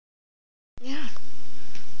Yeah.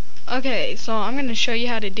 Okay, so I'm going to show you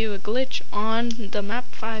how to do a glitch on the map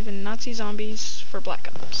 5 in Nazi Zombies for Black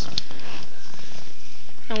Ops.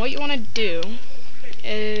 Now what you want to do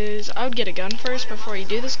is, I would get a gun first before you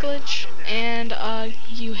do this glitch, and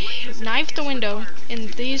you knife the window in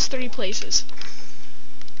these 3 places.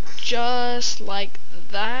 Just like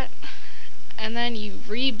that, and then you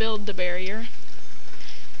rebuild the barrier.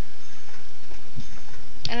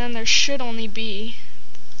 And then there should only be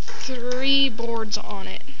 3 boards on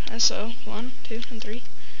it. So 1, 2, and 3.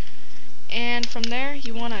 And from there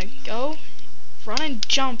you want to go run and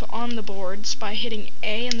jump on the boards by hitting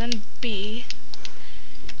A and then B.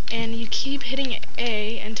 And you keep hitting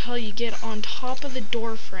A until you get on top of the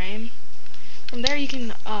door frame. From there you can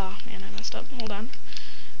man, I messed up. Hold on.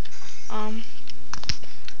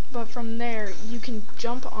 But from there you can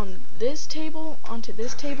jump on this table onto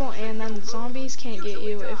this table, and then the zombies can't get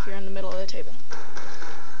you if you're in the middle of the table.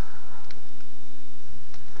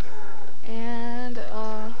 And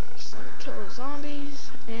just let me kill the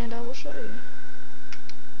zombies, and I will show you.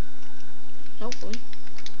 Hopefully.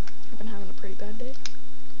 I've been having a pretty bad day.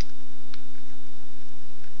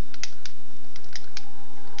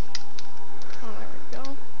 Oh, there we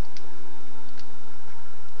go.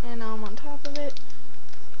 And now I'm on top of it.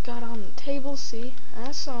 Got on the table, see?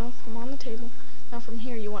 So I'm on the table. Now from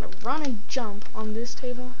here you want to run and jump on this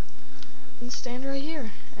table and stand right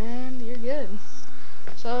here, and you're good.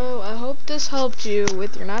 So I hope this helped you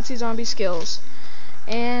with your Nazi zombie skills,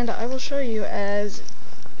 and I will show you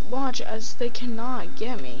watch as they cannot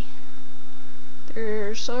get me.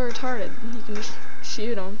 They're so retarded, you can just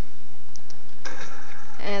shoot them.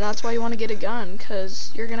 And that's why you want to get a gun,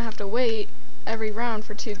 because you're going to have to wait every round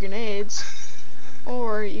for 2 grenades,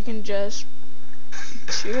 or you can just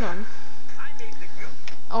shoot them.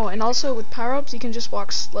 Oh, and also with power-ups you can just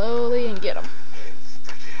walk slowly and get them.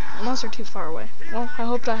 Unless they're too far away. Well, I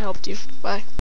hope that helped you. Bye.